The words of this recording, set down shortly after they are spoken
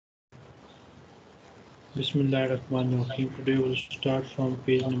Bismillahirrahmanirrahim. Today we'll start from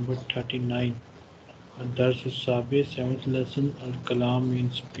page number 39. Dars Sabi, 7th lesson, Al Kalam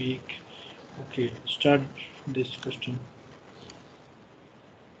means speak. Okay, start this question.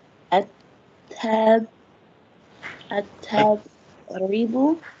 التاب At,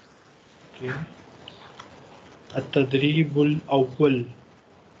 التدريب okay. التدريب الأول.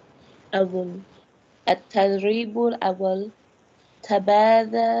 أول التدريب الأول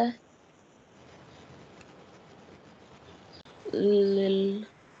تبادل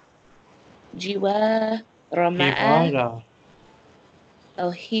للجوار مع حوارا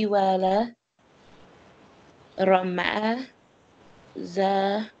الحوالة مع زميلك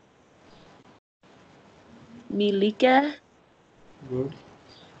good.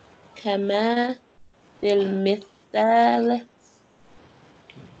 كما في المثال.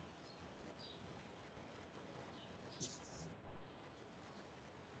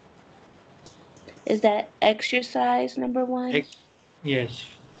 Is that exercise number 1? Yes,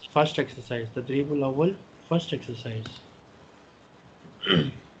 first exercise. تدريب الأول, first exercise.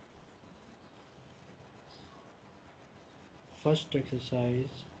 First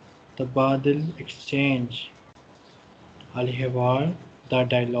exercise. تبادل exchange. الحوار, the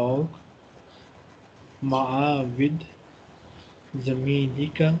dialogue. مع with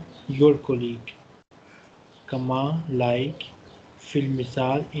زميلك, your colleague. كما like في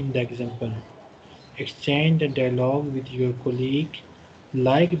المثال in the example. Exchange the dialogue with your colleague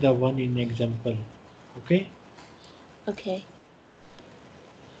like the one in example. Okay? Okay.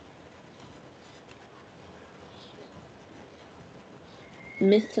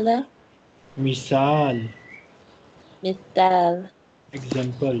 مثل مثال مثال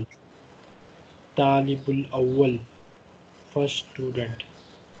example طالب الأول first student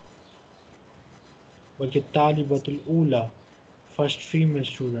بلکہ طالبة الأولى first female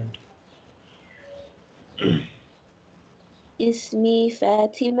student. اسمي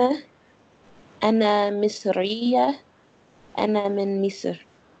فاطمة أنا مصرية أنا من مصر.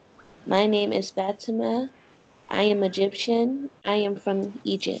 My name is Fatima. I am Egyptian. I am from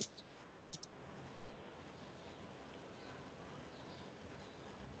Egypt.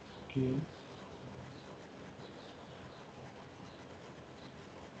 Okay.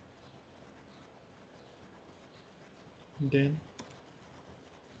 Then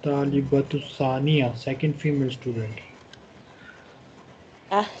طالبة الثانية second female student.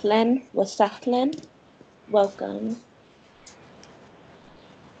 أهلا وسهلا. Welcome.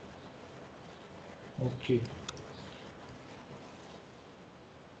 Okay.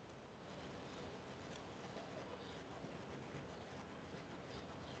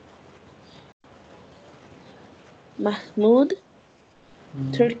 Mahmoud.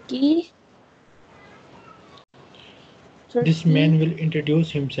 Turkey. This man will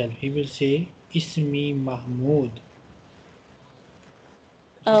introduce himself. He will say Ismi Mahmoud.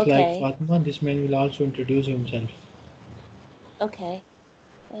 Just like Okay. Fatima, this man will also introduce himself. Okay.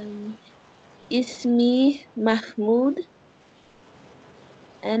 اسمي محمود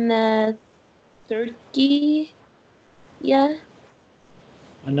أنا تركية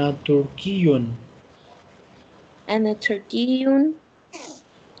أنا تركي. أنا تركي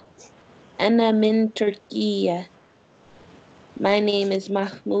أنا من تركيا. My name is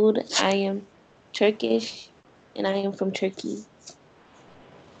Mahmoud. I am Turkish and I am from Turkey.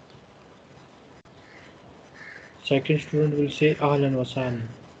 Second student will say أهلا وسهلا.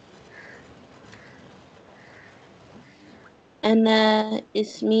 أنا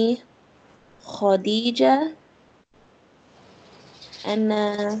اسمي خديجة.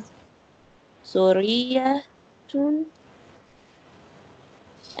 أنا سورية.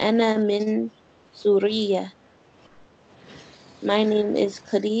 أنا من سوريا. My name is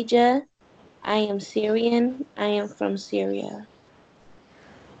Khadija. I am Syrian. I am from Syria.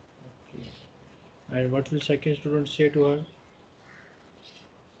 Okay. And what will second student say to her?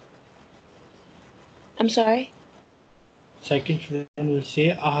 I'm sorry? Second student will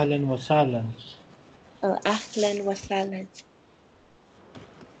say أهلا وسهلا. Oh, أهلا وسهلا.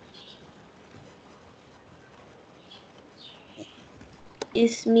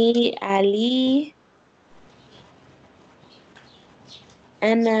 اسمي علي.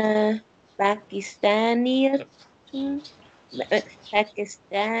 أنا باكستانية.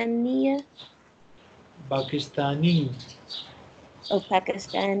 باكستانية. Pakistani. أو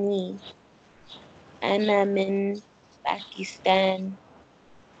باكستاني. أنا من Pakistan.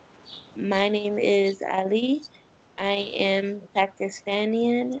 My name is Ali. I am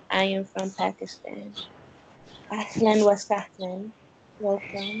Pakistani. I am from Pakistan. Ahlan wa sahlan.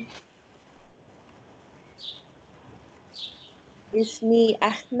 Welcome. Ismi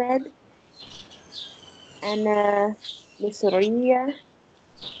Ahmed. أنا مصرية.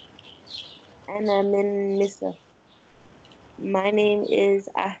 أنا من مصر. My name is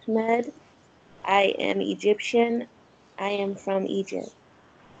Ahmed. I am Egyptian. I am from Egypt.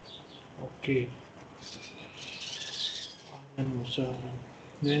 Okay.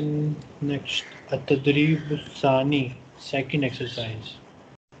 Then next, التدريب الثاني, second exercise.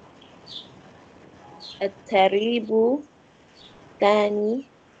 التدريب الثاني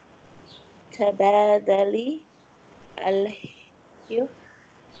تبادل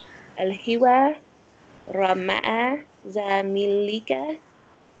الحوار مع زميلك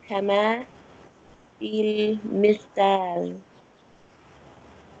كما في المثال.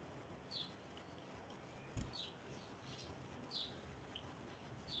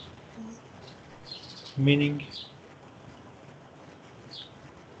 Meaning,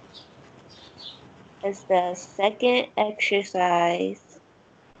 As the second exercise,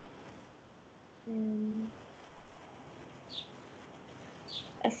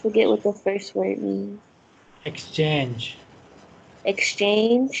 I forget what the first word means. exchange.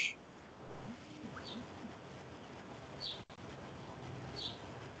 Exchange.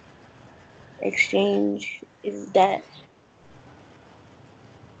 Exchange is that.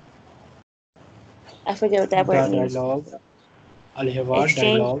 I forget what that The word means. dialogue. الحوار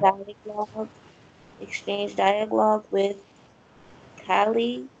Exchange dialogue. dialogue. Exchange dialogue with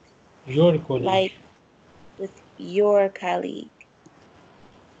colleague, Your colleague. like with your colleague,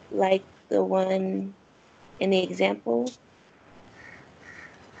 like the one in the example.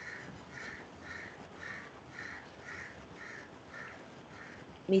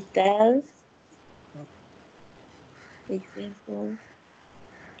 مثال. Example.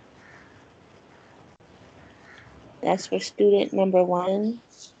 That's for student number 1.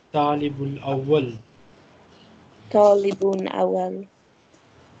 الطالب الأول. طالب أول.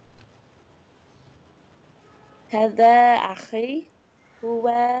 هذا أخي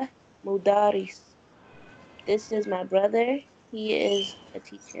هو مدرس. This is my brother. He is a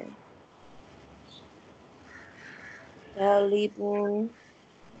teacher. طالب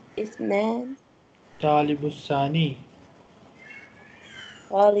اثنان. الطالب الثاني.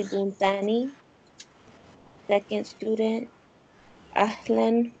 طالب ثاني. Second student.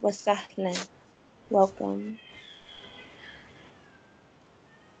 أهلا وسهلا. Welcome.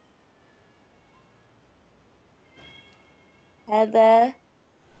 هذا.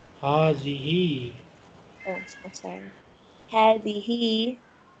 هذه. Oh, I'm sorry. هذه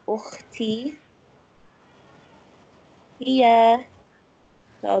أختي. هي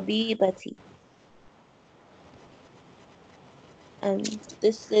طبيبتي.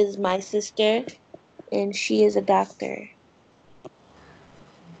 This is my sister, and she is a doctor.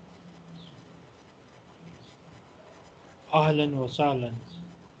 أهلا وسهلا.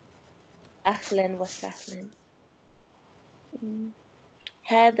 أهلا وسهلا.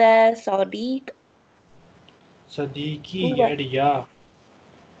 هذا صديق. صديقي هو. يديك.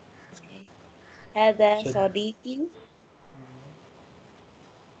 Okay. هذا صديقي.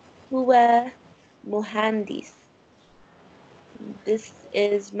 هو مهندس. This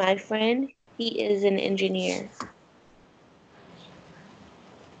is my friend. He is an engineer.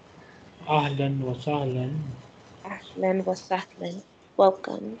 أهلا وسهلا. أهلا وسهلا.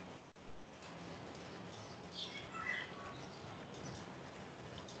 Welcome.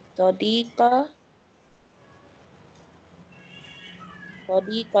 صديقة.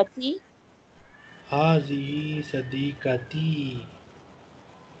 صديقتي. هذه صديقتي.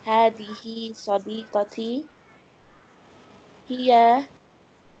 هذه صديقتي. هي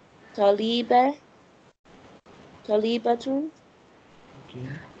طالبة. طالبة. Okay.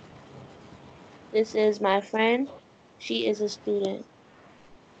 This is my friend. She is a student.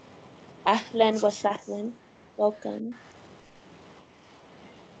 أهلا وسهلا. Welcome.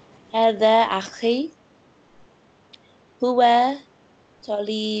 هذا أخي. هو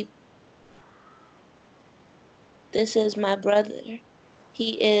طالب. This is my brother. He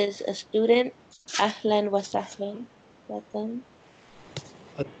is a student. أهلا وسهلا. Welcome.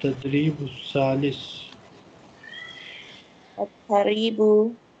 التدريب الثالث.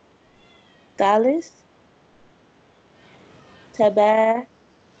 التدريب الثالث تبادل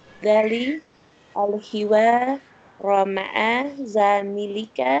الحوار مع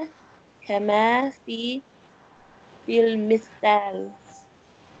زميلك كما في المثال.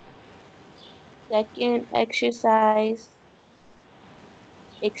 Second exercise.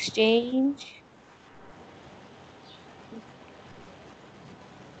 Exchange.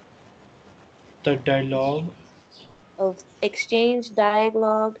 The dialogue. Of exchange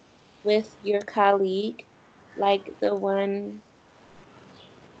dialogue with your colleague, like the one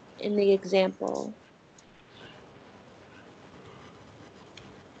in the example.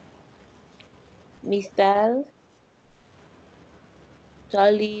 مثال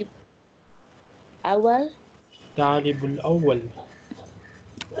طالب أول طالب الأول.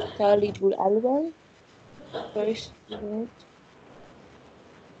 طالب الأول first student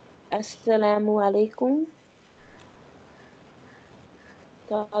السلام عليكم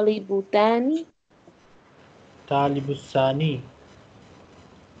طالب الثاني طالب الثاني.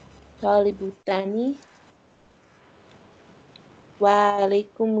 طالب الثاني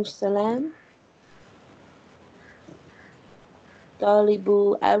وعليكم السلام طالب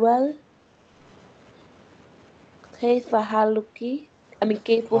أول كيف حالك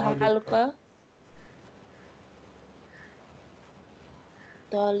كيف حالك. حالك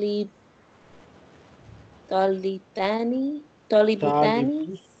طالب طالب ثاني طالب طالب ثاني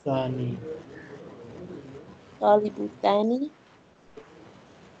الثاني. طالب ثاني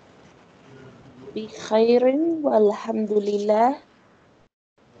بخير والحمد لله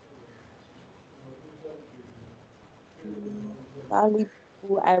طالب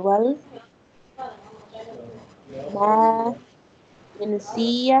أول ما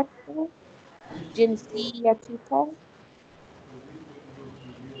جنسيتك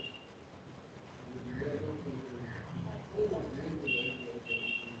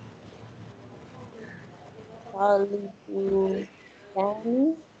طالب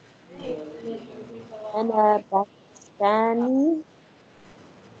ثاني أنا باكستاني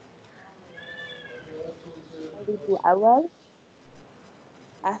طالب أول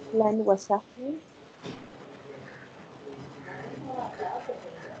أهلا وسهلا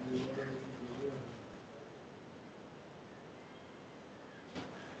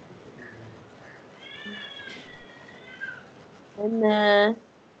أنا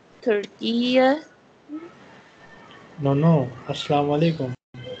تركيا No. Assalamu alaikum.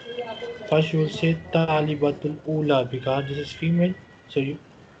 First you will say Talibatul Ula because this is female. So you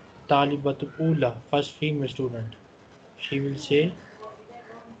Talibatul Ula, first female student. She will say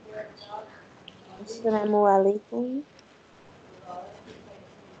السلام عليكم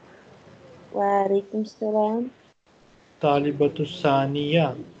وعليكم السلام Talibatul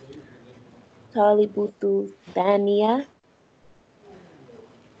Saniya. طالب ثانية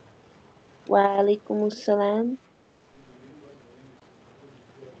وعليكم السلام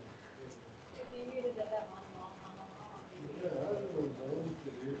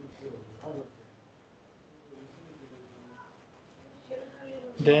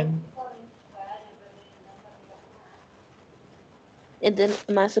Then And then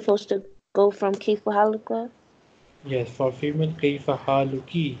am I supposed to go from كيف حالك yes, for female Kaifa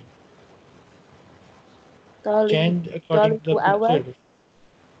Haluki. طالب Change according طالب to the أول picture.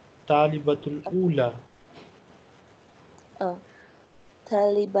 Talibatul Ula. آه.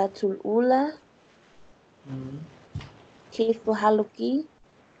 طالبة الأولى Hmm. كيف حالك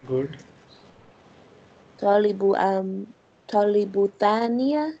Good. طالب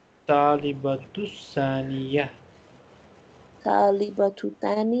ثانية Talibatul Saniya. طالبة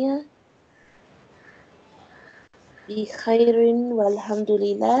ثانية بخير والحمد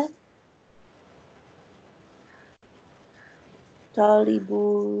لله طالب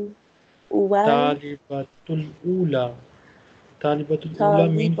أول Talibatul Ula. Talibatul Ula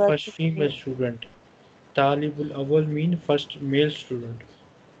mean طالبة first female student. Talibul Awal mean first male student.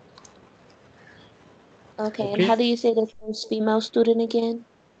 Okay, and Okay? how do you say the first female student again?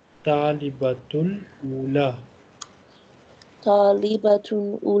 Talibatul Ula.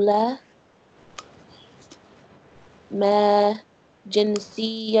 طالبة أولى ما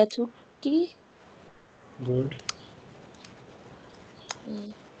جنسيتك Good.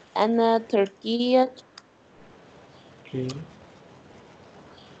 أنا تركية Okay.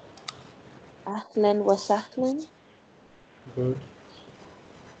 أهلا وسهلا Good.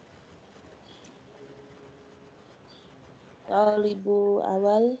 طالب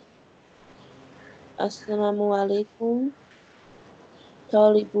أول السلام عليكم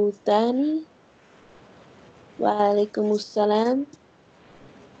طالب ثاني وعليكم السلام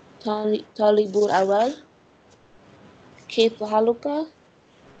طالب أول كيف حالك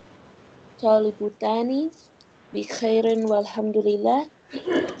طالب ثاني بخير والحمد لله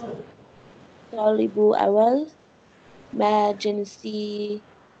طالب أول ما جنسيتك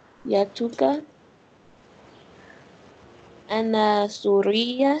أنا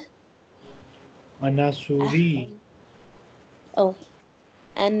سورية Anasuri. أهلا أو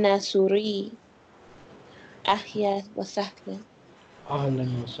أنا سوري أهلا وسهلا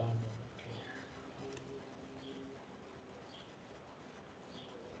Ahlan wa sahlan. Okay.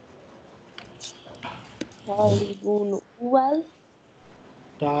 طالب أول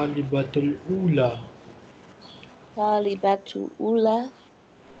Talibatul Ula.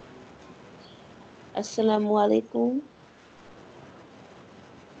 Assalamu alaikum.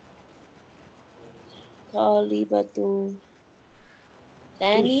 طالبة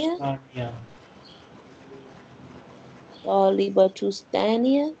ثانية. ثانية. طالبة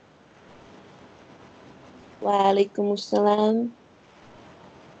ثانية. وعليكم السلام.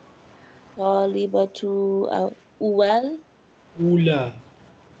 طالبة أول. أولى.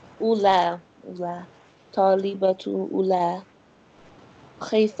 أولى. طالبة أولى.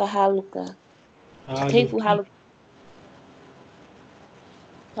 كيف حالك؟ كيف حالك. حالك؟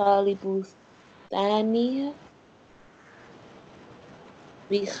 طالب ثانية.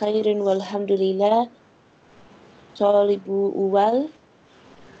 بخير والحمد لله. طالب أول. ما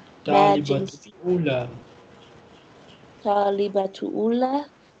طالبة جنسي؟ أولى. طالبة أولى.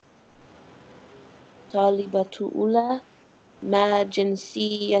 طالبة أولى. ما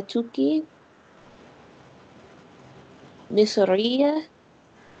جنسيتك؟ مصرية.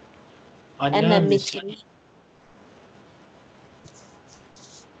 أنا أنا مصري. مصري.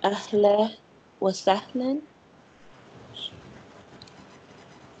 أهلا وسهلا.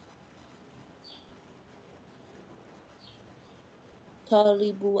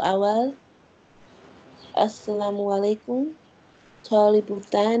 طالب أول. السلام عليكم. طالب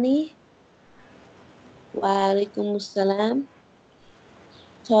ثاني. وعليكم السلام.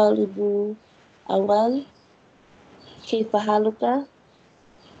 طالب أول. كيف حالك؟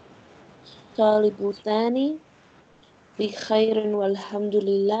 طالب ثاني. بخير والحمد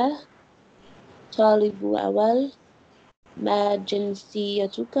لله. طالب أول. ما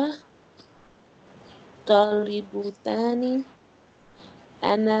جنسيتك؟ طالب ثاني.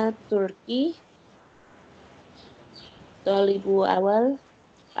 أنا تركي. طالب أول.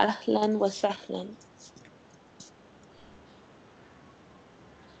 أهلا وسهلا.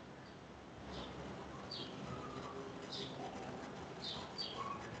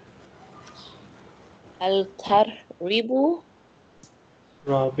 التدريب.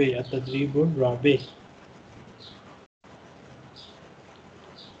 رابع. التدريب الرابع.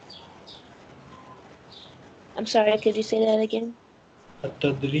 I'm sorry, could you say that again?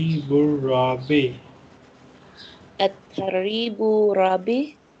 التدريب الرابع. التدريب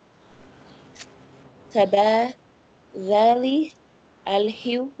رابي. تبادل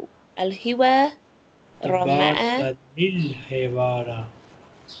الهوى مع. تبادل الحوار.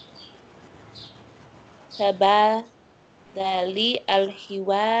 تبادل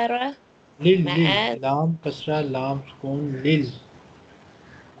الحوار لل مع. لام كسرة لام سكون لل.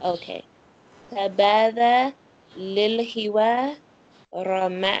 Okay. تبادل الحوار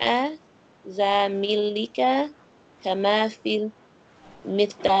مع زميلك كما في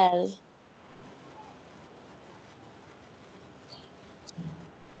المثال.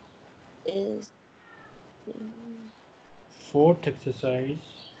 Is Fourth exercise.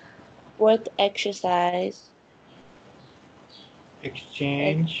 fourth exercise.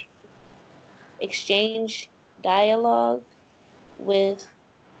 Exchange. Exchange dialogue with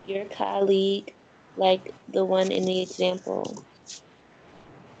your colleague, like the one in the example.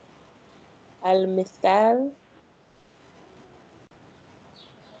 المثال.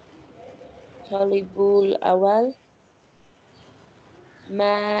 طالب الأول.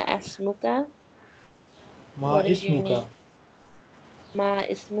 ما اسمك? What ما is your اسمك؟ name?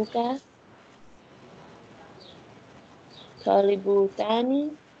 ما اسمك؟ طالب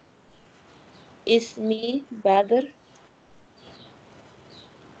ثاني. اسمي بدر.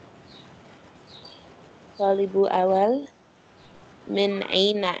 طالب أول. من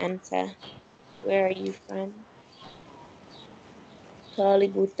أين أنت? Where are you from?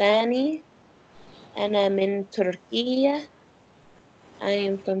 طالب ثاني. أنا من تركيا. I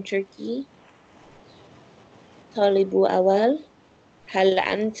am from Turkey. طالب أول. هل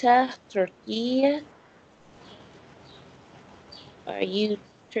أنت تركيا? Are you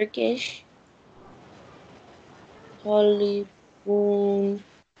Turkish? طالب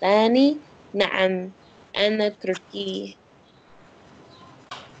ثاني. نعم أنا تركي.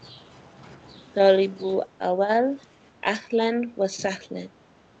 طالب أول. أهلا وسهلا.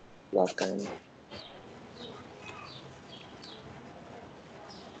 Welcome.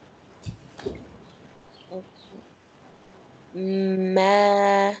 Okay.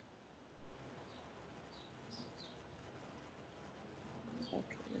 ما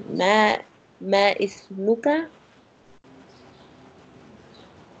okay. ما اسمك؟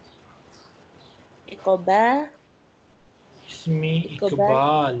 إقبال. اسمي إقبال.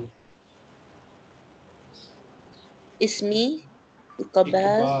 إقبال. اسمي إقبال.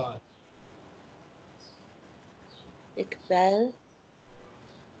 إقبال. إقبال.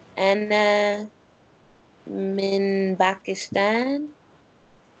 أنا من باكستان.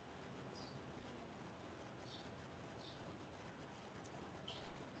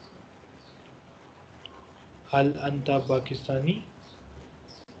 هل أنت باكستاني؟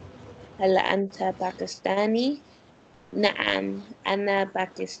 هل أنت باكستاني؟ نعم أنا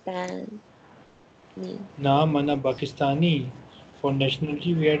باكستاني. نعم أنا باكستاني. For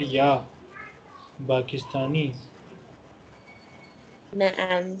nationality we are يا باكستاني.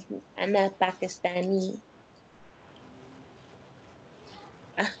 نعم أنا باكستاني.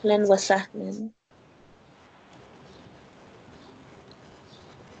 أهلا وسهلا.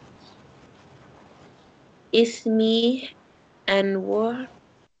 اسمي أنور.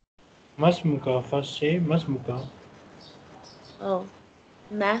 ما اسمك؟ First say ما اسمك.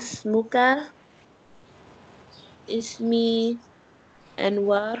 ما اسمك؟ اسمي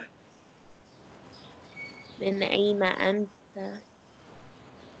أنور. من أين أنت؟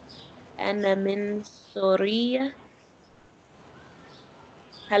 أنا من سوريا.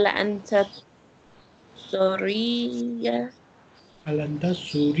 هل أنت سوريا؟ هل أنت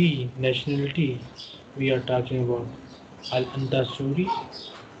سوري? Nationality we are talking about. هل أنت سوري؟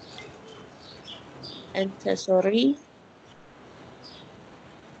 أنت سوري؟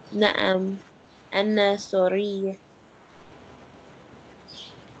 نعم أنا سوري.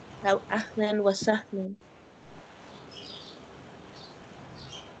 أو أهلا وسهلا.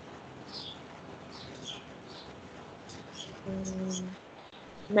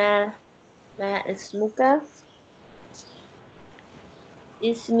 ما ما اسمك؟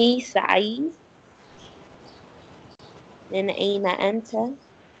 اسمي سعيد. من أين أنت؟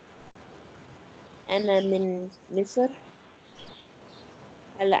 أنا من مصر.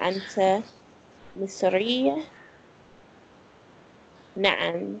 هل أنت مصرية؟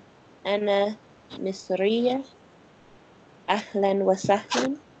 نعم أنا مصرية. أهلا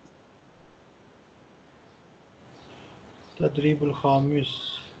وسهلا. تدريب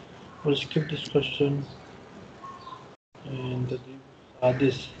الخامس. We'll skip this question. And تدريب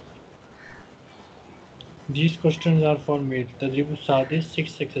السادس. These questions are for male. تدريب السادس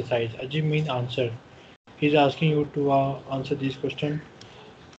 6th exercise. Ajib mean answer. He's asking you to answer these questions.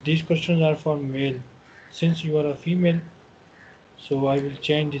 These questions are for male. Since you are a female, so I will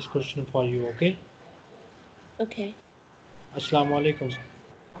change this question for you, okay? Okay. Assalamu alaikum.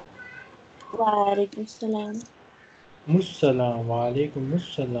 وعليكم السلام. Mussalam. Wa alaikum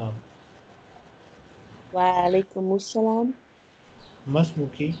assalam. وعليكم السلام.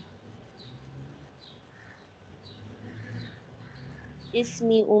 Masmuki.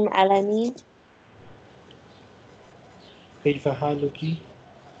 اسمي علمي. كيف حالك؟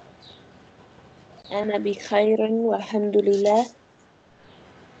 أنا بخير والحمد لله.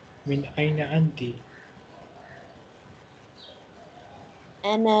 من أين أنت؟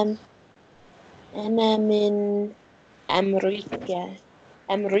 أنا أنا من أمريكا.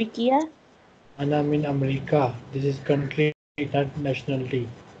 أمريكا. أنا من أمريكا. This is country, not nationality.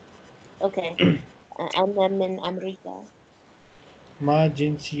 Okay. أنا من أمريكا. ما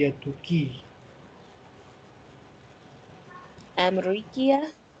جنسيتك؟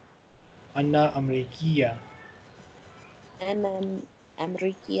 أمريكية. أنا أمريكية. أنا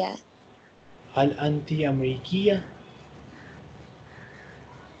أمريكية. هل أنت أمريكية؟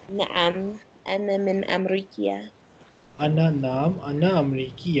 نعم أنا من أمريكا. نعم أنا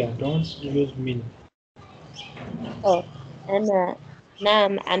أمريكية. Don't use من. أنا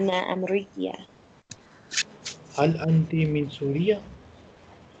نعم أنا أمريكية. هل أنت من سوريا؟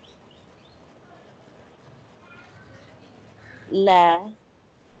 لا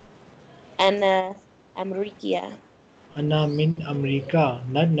أنا أمريكية. أنا من أمريكا.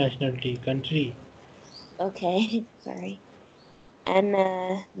 Not nationality, country. Okay. Sorry.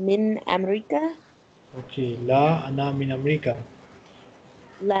 أنا من أمريكا. Okay. لا أنا من أمريكا.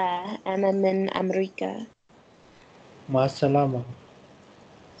 لا أنا من أمريكا. مع السلامة.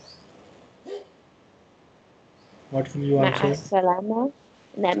 What will you مع answer? السلامة.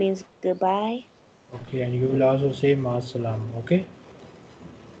 That means goodbye. Okay, and you will also say مع السلامة. Okay.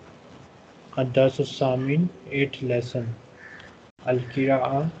 الدرس الثامن 8th lesson.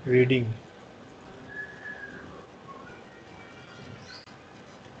 القراءة reading.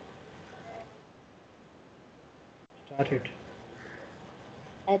 Start it.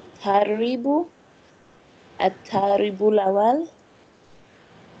 التدريب. التدريب الأول.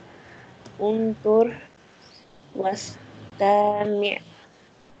 انظر واستمع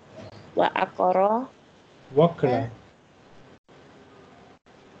وأقرأ. وقرأ.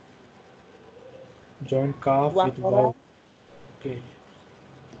 Join calf with وقرأ. wow. Okay.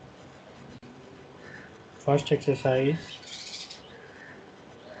 First exercise.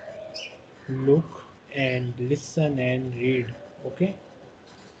 Look and listen and read. Okay.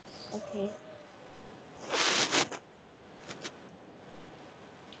 Okay.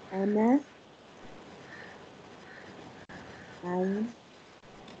 أنا am.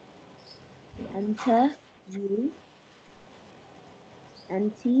 Anta, you.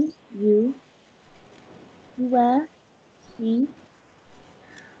 Anti, you. Huwa, he.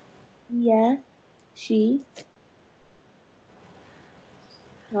 Hiya, she.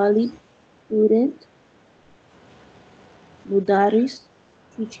 Talib, student. Mudaris,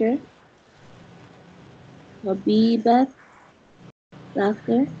 teacher. Tabibat,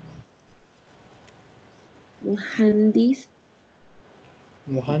 doctor. Muhandis,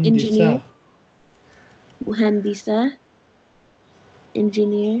 engineer. Muhandisa. Muhandisa,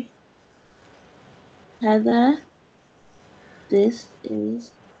 engineer. Hada, this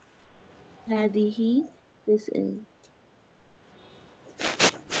is. Hadihi, this is.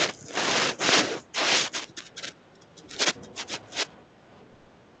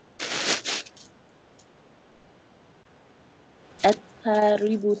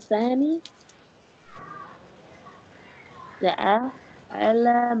 التقريب الثاني دعا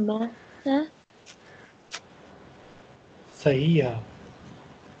علامة Sahiha.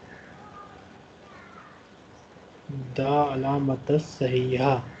 Da alamata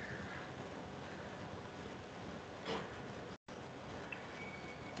sahiha.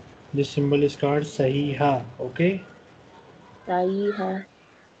 This symbol is called sahiha. Okay. صحيحة.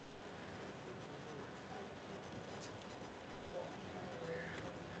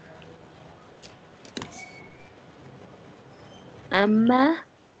 أما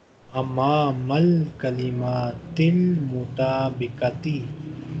Amamal kalimatil mutabikati.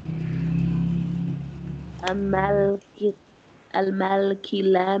 أما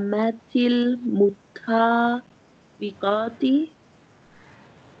الكلمات المطابقات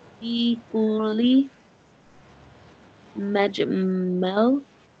في كل مجموعة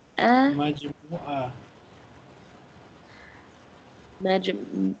Majmu'a.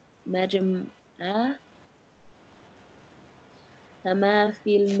 مجموعة كما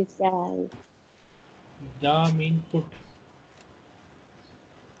في المثال. Da mean put.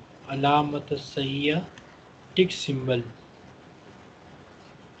 Alamata sahiha. Tick symbol.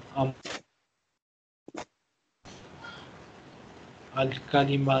 Al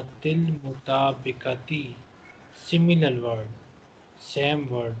kalimatil mutabikati. Similar word. Same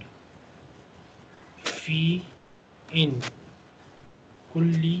word. Fi in.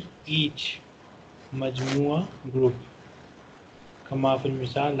 Kulli each. Majmua group. Kama fil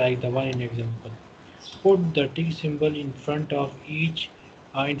misal, like the one in example. Put the tick symbol in front of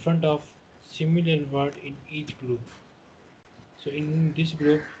similar word in each group. So in this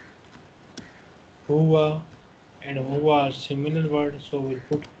group, huwa and huwa are similar words, so we'll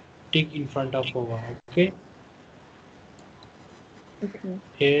put tick in front of huwa. Okay. Okay.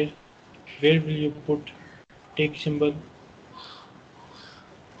 Here, where will you put tick symbol?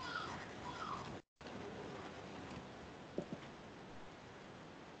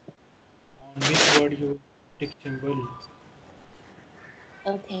 On which word you tick symbol?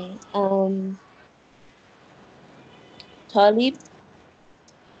 Okay. Talib.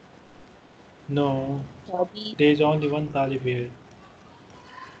 No, Talib. there is only one talib here.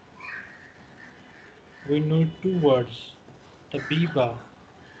 We need two words. Tabiba.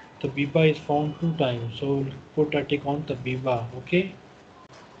 Tabiba is found two times, so we'll put a tick on Tabiba. Okay.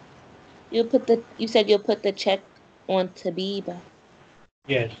 You said you'll put the check on Tabiba.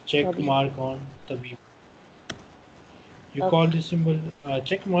 Yes, check Tabiba. mark on Tabiba. You call Okay. this symbol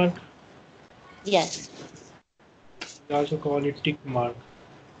check mark. Yes. We also call it tick mark.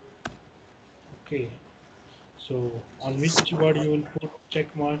 Okay. So on which word you will put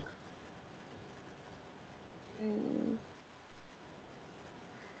check mark? Mm,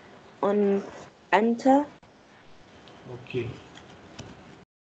 on Anta. Okay.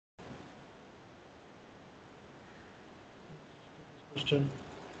 Question.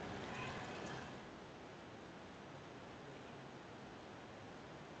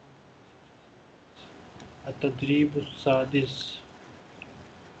 التدريب السادس.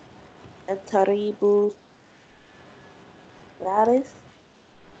 التريب الثالث.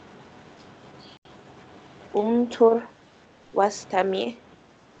 انظر واستمع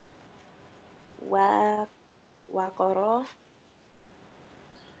وقرأ.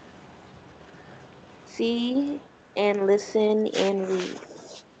 See and listen and read.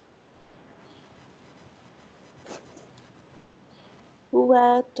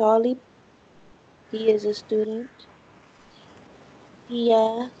 هو طالب. He is a student.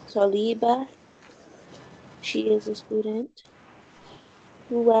 هي طالبة. She is a student.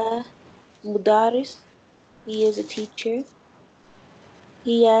 هو مدرس. He is a teacher.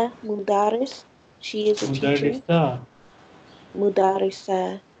 هي مدرس. She is a teacher. مدرسة.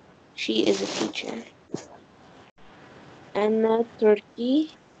 مدرسة. She is a teacher. أنا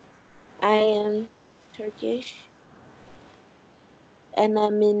Turkey. I am Turkish. أنا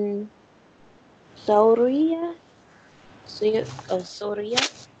من سوريا. Syria. I'm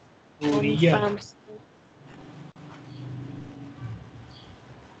سوريا. from.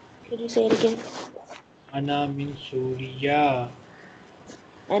 Could you say it again? أنا من سوريا.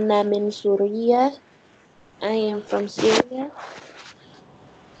 أنا من سوريا. I am from Syria.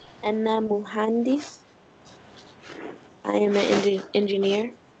 أنا مهندس. I am an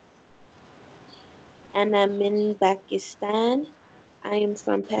engineer. أنا من Pakistan. I am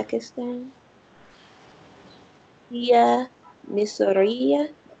from Pakistan. هي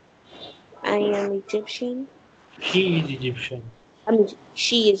مصرية. I am Egyptian. She is Egyptian. I mean,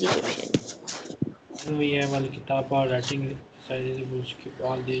 she is Egyptian. Then we have الكتاب writing exercises. We'll skip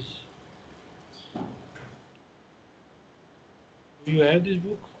all this. Do you have this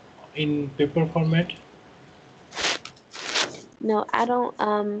book in paper format? No, I don't.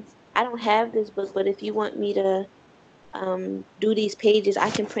 I don't have this book, but if you want me to do these pages, I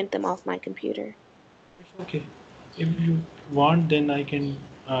can print them off my computer. It's okay. If you want, then I can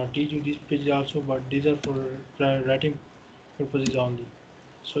teach you these pages also, but these are for writing purposes only.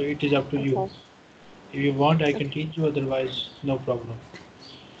 So it is up to you. Okay. If you want, I can Okay. teach you. Otherwise, no problem.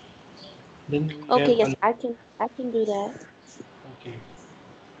 Then we Okay. have Yes, I can. I can do that. okay,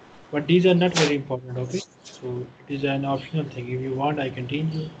 but these are not very important. Okay, so it is an optional thing. If you want, I can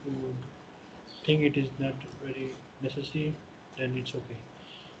teach you. If you think it is not very necessary, then it's okay.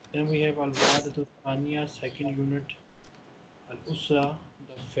 Then we have Al-Wadatu Thaniya, second unit, Al-Usra,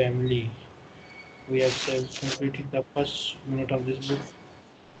 the family. We have completed the first unit of this book,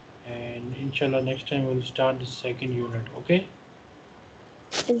 and inshallah next time we'll start the second unit. Okay,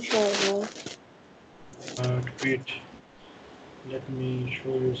 Inshallah. but wait, let me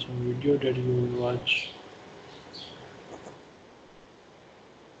show you some video that you will watch.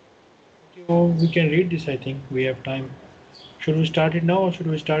 Okay, oh, we can read this. I think we have time. Should we start it now or should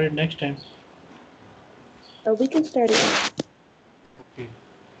we start it next time? We can start it now. Okay,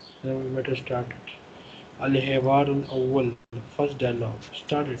 then we better start it. Al-Hiwarul Awwal, first dialogue.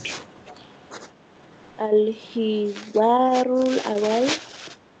 Start it. الحوار الأول.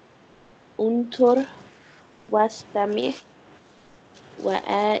 انظر واستمع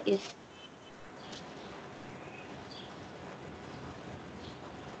وآئف.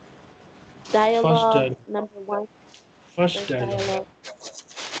 First Dialogue dialogue. number one. First First dialogue. dialogue.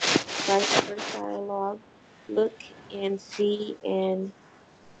 First dialogue. Look and see and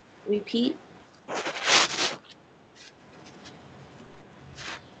repeat.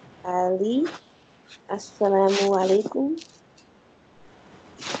 Ali. Assalamu alaikum.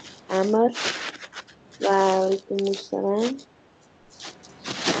 Amr. Wa alaikum assalam.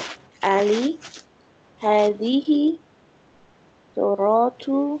 Ali. هذه تراث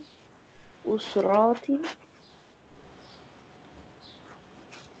أسرتي.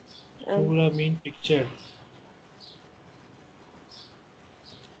 Um, Surah mean picture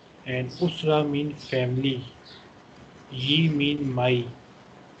and Usra mean family. Ye mean my.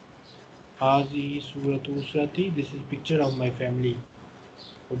 Hazi Suratu Usrati. This is picture of my family.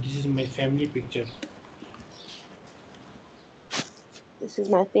 Or this is my family picture. this is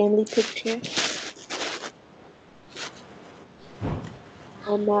my family picture.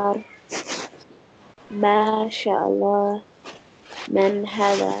 Omar. MashaAllah. Man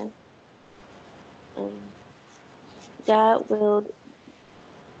hada. God willed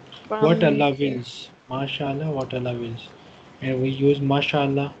What from Allah wills. MashaAllah, what Allah wills. And we use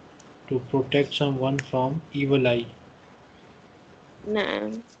MashaAllah to protect someone from evil eye.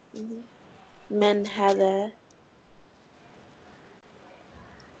 Naam. Man hada.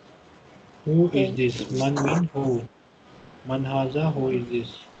 Who is Okay. this? Man mean who. Man haza, who is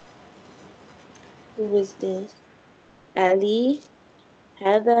this? Who is this? Ali.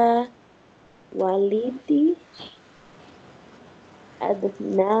 Hada. Walidi.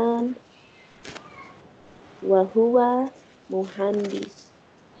 Adnan. Wahua. Muhandis.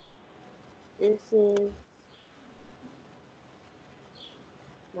 This is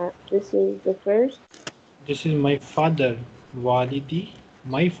the first. This is my father. Walidi,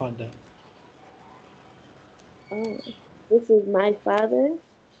 my father. Oh, this is my father,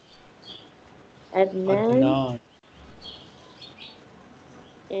 Adnan, Adnan.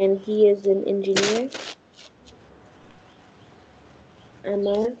 and he is an engineer.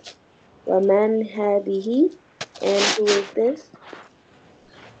 Amar, Waman Hadihi, and who is this?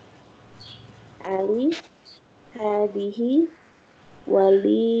 Ali, Hadihi,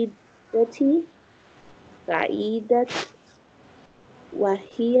 Walidati, Sa'idat,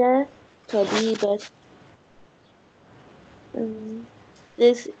 Wahia, Tabibat.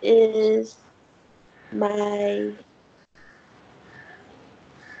 This is my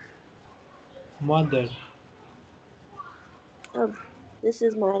mother. oh, this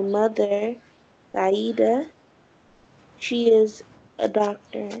is my mother, Saida. She is a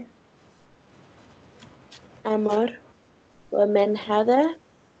doctor. Amar wa man hada,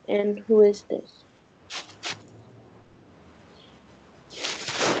 and who is this?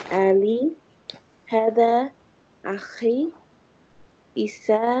 Ali hada akhi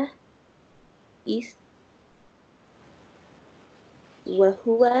Isa is wa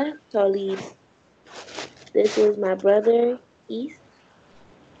huwa talib. This is my brother Is,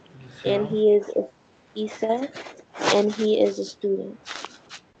 and Isa. he is Isa, and he is a student.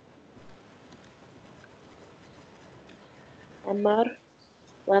 Amar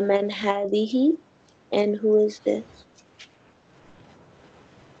wa man hadihi, and who is this?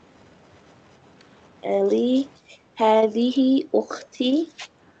 Ali hadihi ukhti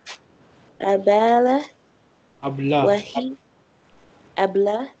Abala Abla. wahi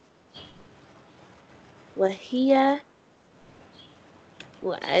Abla وهي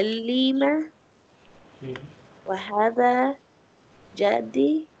معلمة Okay. وهذا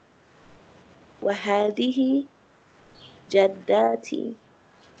جدي وهذه جداتي.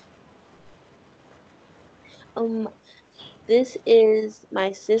 Um, this is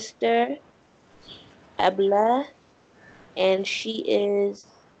my sister Abla, and she is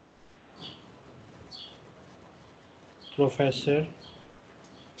Professor.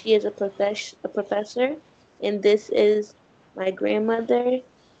 a professor, and this is my grandmother.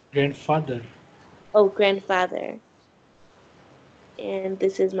 Grandfather. Oh, grandfather, and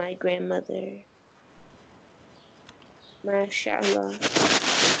this is my grandmother. MashaAllah.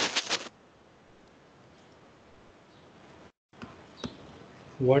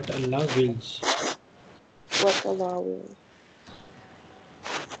 What Allah wills. What Allah will.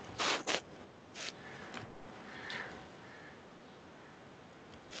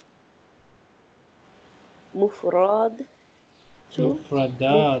 مفرد to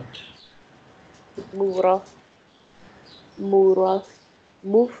Mufradat. مفرد مرف Al.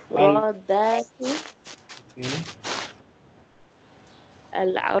 مفردات Okay.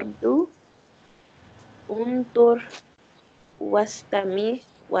 العرض انظر واستمع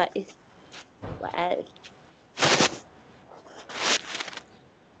وأعرف.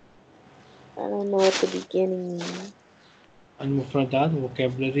 I don't know what the beginning means. Al Mufradat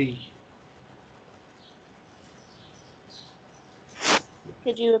vocabulary.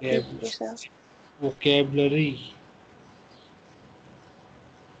 Could you repeat Vocab- yourself? Vocabulary.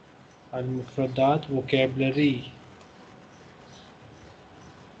 Al Mufradat vocabulary.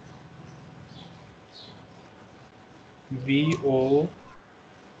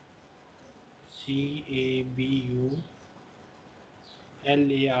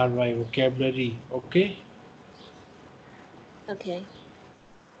 vocabulary. Vocabulary. Okay. Okay.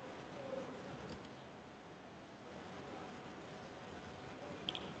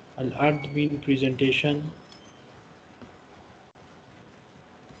 Al art mean presentation.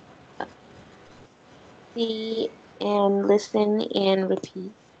 See and listen and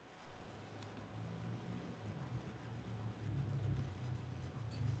repeat.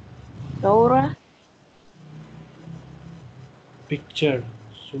 Dora, Picture.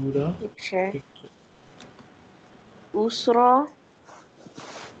 Surah. picture. Picture. Usra,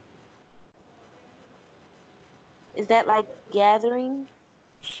 is that like gathering?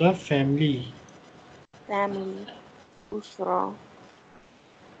 Usra family. Family. Usra.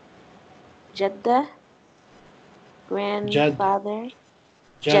 Jadda, Jad. grandfather.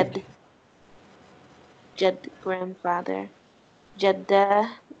 Jad. Jad, grandfather. Jadda,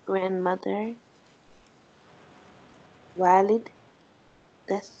 grandmother. Walid,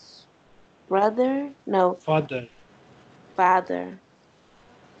 that's brother? No, Father. father.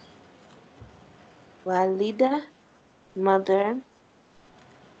 Walida, mother.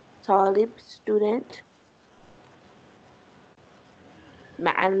 Talib, student.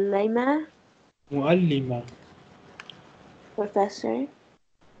 Ma'allima, Muallima. professor.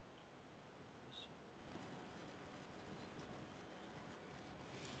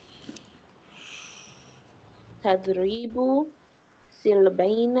 تدريب سل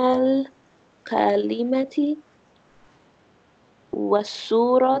بين الكلمة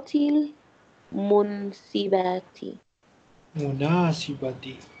والصورة المناسبة.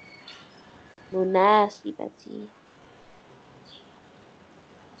 Munasibati. مناسبة.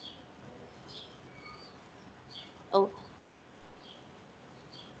 Oh,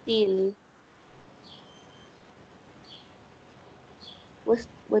 seal.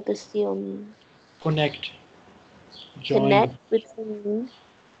 What does seal mean? Connect. Join.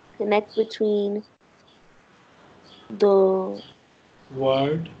 connect between the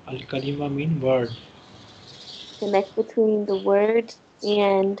Word. Al-kalima mean word. connect between the words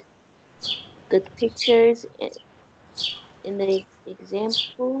and the pictures in the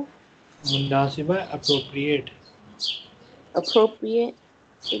example. Munasiba, appropriate. Appropriate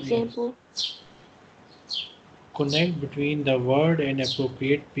Yes. example. Connect between the word and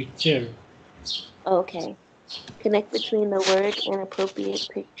appropriate picture. Okay. Connect between the word and appropriate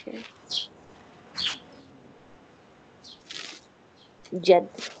picture. Jad,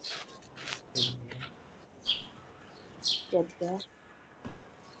 jadda,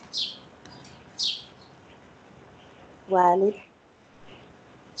 walid,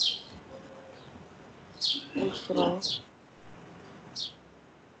 usra,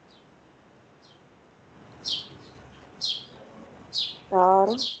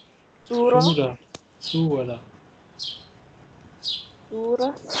 sara, sura, Sura. Suwala.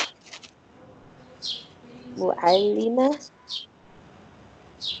 sura, muallima,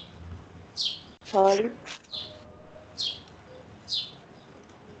 talib,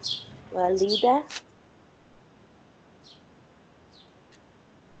 walida.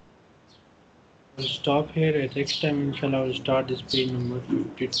 We'll stop here. At next time, inshallah, we'll start this page number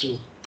 52.